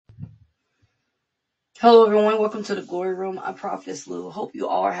Hello, everyone. Welcome to the Glory Room. I'm Prophetess Lou. Hope you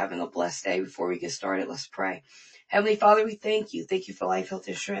all are having a blessed day. Before we get started, let's pray. Heavenly Father, we thank you. Thank you for life, health,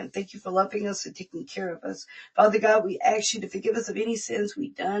 and strength. Thank you for loving us and taking care of us. Father God, we ask you to forgive us of any sins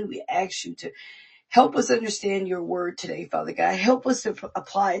we've done. We ask you to help us understand your word today, Father God. Help us to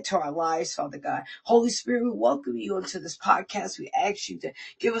apply it to our lives, Father God. Holy Spirit, we welcome you into this podcast. We ask you to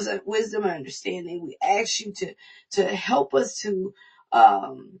give us a wisdom and understanding. We ask you to help us to,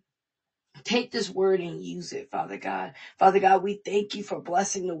 take this word and use it, Father God. Father God, we thank you for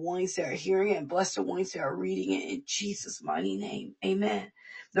blessing the ones that are hearing it and bless the ones that are reading it in Jesus' mighty name. Amen.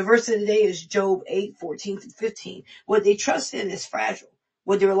 The verse of the day is Job 8:14-15. What they trust in is fragile.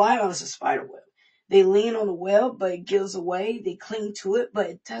 What they rely on is a spider web. They lean on the web, but it gives away. They cling to it, but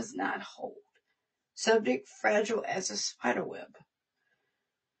it does not hold. Subject, fragile as a spider web.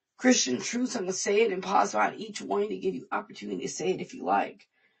 Christian truths, I'm going to say it and pause on each one to give you opportunity to say it if you like.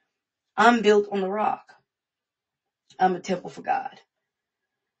 I'm built on the rock. I'm a temple for God.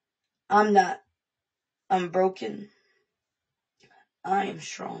 I'm not unbroken. I am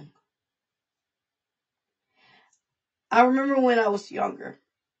strong. I remember when I was younger,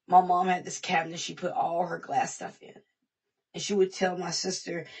 my mom had this cabinet she put all her glass stuff in. And she would tell my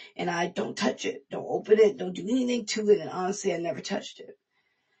sister and I, don't touch it, don't open it, don't do anything to it. And honestly, I never touched it.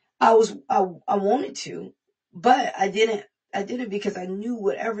 I wanted to, but I didn't. I did it because I knew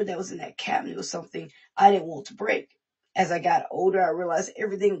whatever that was in that cabinet was something I didn't want to break. As I got older, I realized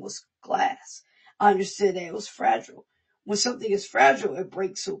everything was glass. I understood that it was fragile. When something is fragile, it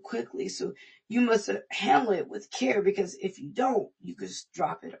breaks so quickly. So you must handle it with care, because if you don't, you could just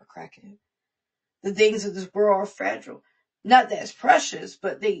drop it or crack it. The things of this world are fragile. Not that it's precious,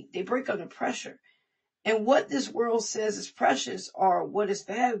 but they break under pressure. And what this world says is precious or what is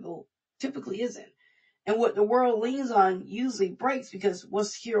valuable typically isn't. And what the world leans on usually breaks, because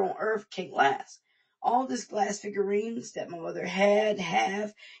what's here on earth can't last. All this glass figurines that my mother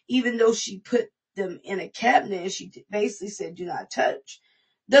have, even though she put them in a cabinet and she basically said, do not touch,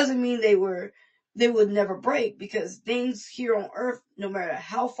 doesn't mean they would never break, because things here on earth, no matter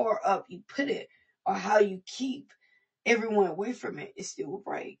how far up you put it or how you keep everyone away from it, it still will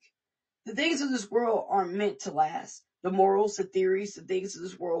break. The things of this world aren't meant to last. The morals, the theories, the things of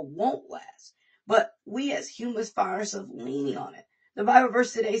this world won't last. But we as humans find ourselves leaning on it. The Bible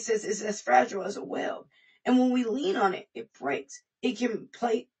verse today says it's as fragile as a web. And when we lean on it, it breaks. We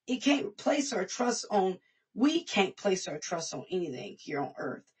can't place our trust on anything here on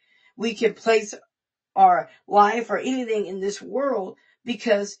earth. We can place our life or anything in this world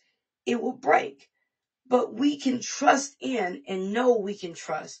because it will break. But we can trust in and know we can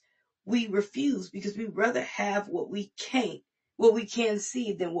trust. We refuse because we'd rather have what we can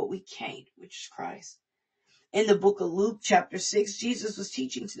see than what we can't, which is Christ. In the book of Luke, chapter 6, Jesus was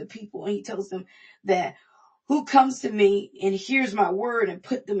teaching to the people, and he tells them that who comes to me and hears my word and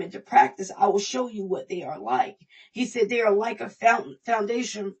put them into practice, I will show you what they are like. He said they are like a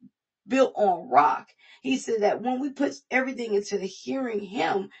foundation built on rock. He said that when we put everything into hearing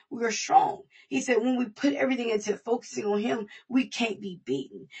him, we are strong. He said when we put everything into focusing on him, we can't be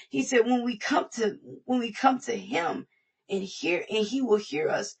beaten. He said when we come to him and he will hear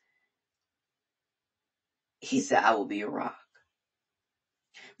us, he said, I will be a rock.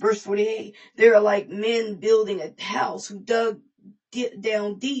 Verse 48, they are like men building a house who dug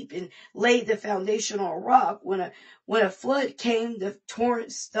down deep and laid the foundation on rock. When a flood came, the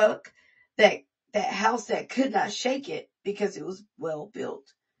torrent stuck that house that could not shake it because it was well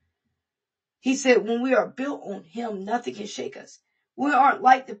built. He said, when we are built on him, nothing can shake us. We aren't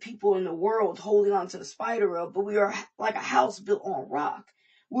like the people in the world holding on to the spider web, but we are like a house built on rock.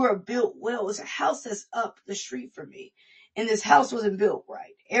 We are built well. It's a house that's up the street from me. And this house wasn't built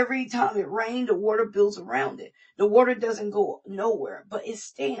right. Every time it rained, the water builds around it. The water doesn't go nowhere, but it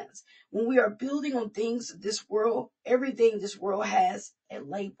stands. When we are building on things of this world, everything this world has a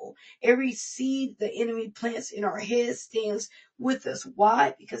label. Every seed the enemy plants in our heads stands with us.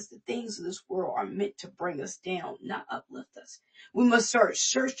 Why? Because the things of this world are meant to bring us down, not uplift us. We must start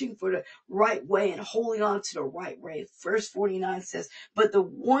searching for the right way and holding on to the right way. Verse 49 says, but the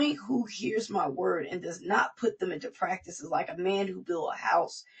one who hears my word and does not put them into practice is like a man who built a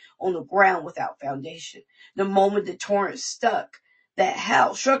house on the ground without foundation. The moment the torrent struck that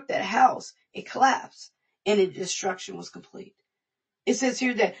house, it collapsed and its destruction was complete. It says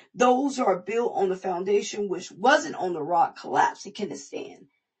here that those who are built on the foundation which wasn't on the rock collapsed. It cannot stand.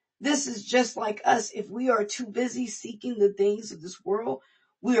 This is just like us. If we are too busy seeking the things of this world,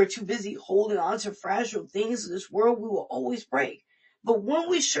 we are too busy holding on to fragile things of this world, we will always break. But when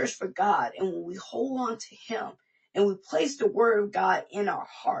we search for God and when we hold on to him and we place the word of God in our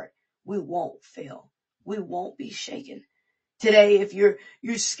heart, we won't fail. we won't be shaken. Today, if you're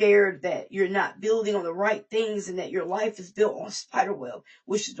scared that you're not building on the right things and that your life is built on a spider web,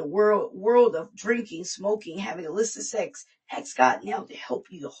 which is the world of drinking, smoking, having illicit sex, ask God now to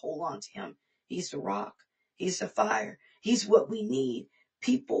help you to hold on to him. He's the rock. He's the fire. He's what we need.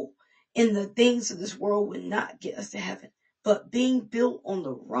 People in the things of this world will not get us to heaven. But being built on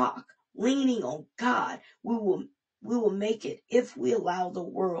the rock, leaning on God, we will make it if we allow the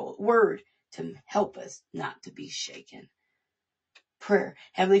word to help us not to be shaken. Prayer.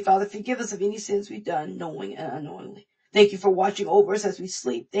 Heavenly Father, forgive us of any sins we've done, knowing and unknowingly. Thank you for watching over us as we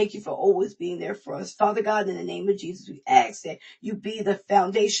sleep. Thank you for always being there for us. Father God, in the name of Jesus, we ask that you be the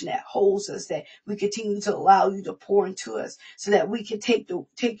foundation that holds us, that we continue to allow you to pour into us so that we can take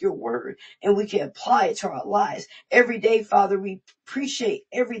your word and we can apply it to our lives. Every day, Father, we appreciate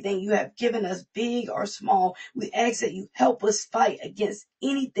everything you have given us, big or small. We ask that you help us fight against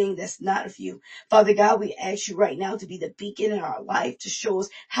anything that's not of you. Father God, we ask you right now to be the beacon in our life, to show us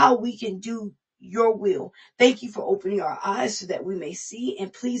how we can do your will. Thank you for opening our eyes so that we may see,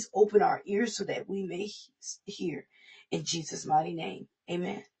 and please open our ears so that we may hear. In Jesus' mighty name,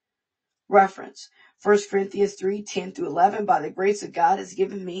 amen. Reference: 1 Corinthians 3:10-11. By the grace of God has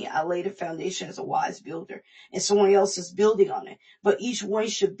given me, I laid a foundation as a wise builder, and someone else is building on it. But each one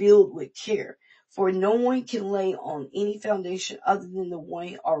should build with care. For no one can lay on any foundation other than the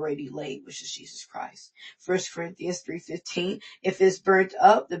one already laid, which is Jesus Christ. 1 Corinthians 3:15. If it's burnt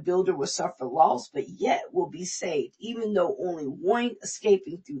up, the builder will suffer loss, but yet will be saved, even though only one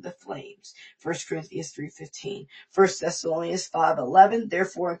escaping through the flames. 1 Corinthians 3:15. 1 Thessalonians 5:11.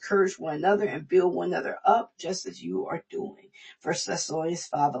 Therefore encourage one another and build one another up, just as you are doing. 1 Thessalonians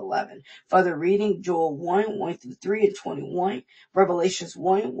 5:11. Further reading: Joel 1:1-3 and 21. Revelations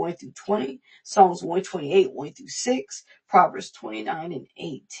 1:1-20. Psalms 128, 1-6, Proverbs 29 and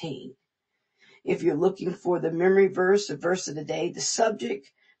 18. If you're looking for the memory verse, the verse of the day, the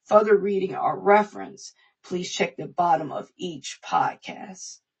subject, further reading, or reference, please check the bottom of each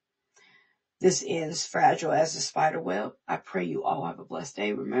podcast. This ends Fragile as a Spider Web. I pray you all have a blessed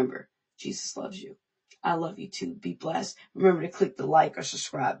day. Remember, Jesus loves you. I love you too. Be blessed. Remember to click the like or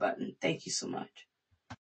subscribe button. Thank you so much.